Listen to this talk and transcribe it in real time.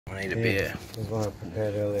I need a beer. That's what I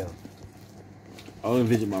prepared earlier. I'm gonna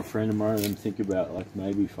visit my friend tomorrow and think about like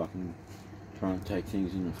maybe fucking trying to take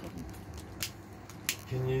things in the fucking.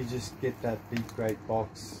 Can you just get that big great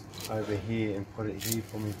box over here and put it here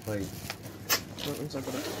for me, please?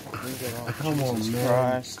 Come on, man.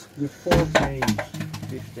 Christ. You're 14.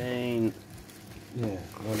 15. Yeah,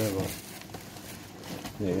 whatever.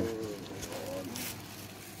 Yeah.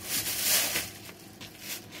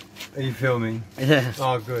 Are you filming? Yeah.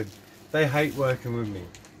 Oh, good. They hate working with me.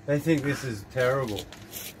 They think this is terrible.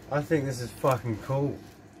 I think this is fucking cool.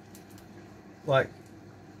 Like,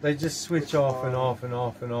 they just switch off and off and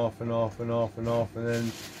off and off and off and off and off, and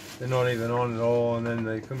then they're not even on at all, and then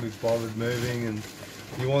they couldn't be bothered moving. And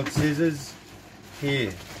you want scissors?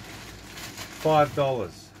 Here.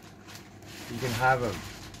 $5. You can have them.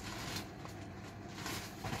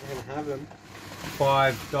 You can have them.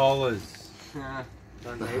 $5.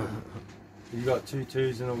 Don't need them. You got 2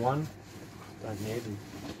 2s and a 1? Don't need them.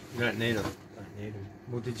 You don't need them. Don't need them.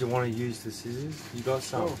 Well, did you want to use the scissors? You got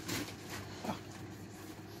some. Oh.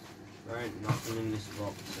 There ain't nothing in this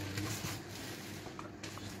box.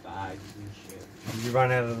 Just bags and shit. Did you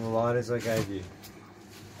run out of the lighters I gave you?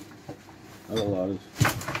 I got lighters.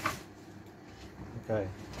 Okay.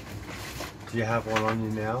 Do you have one on you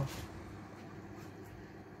now?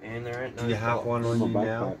 And there ain't no Do you have box. one on My you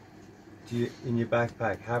now? backpack. Do you, in your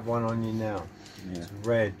backpack, have one on you now? Yeah. It's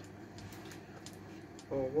red.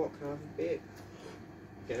 Oh, what? Can I have a bit?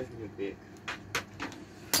 Give me a bit.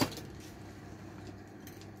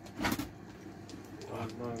 I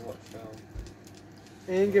don't know what fell.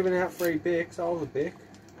 And giving out free Bics. I was a Bic.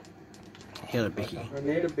 He had a bicky. I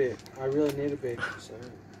need a Bic. I really need a Bic. So,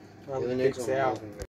 I the have next Bics one out.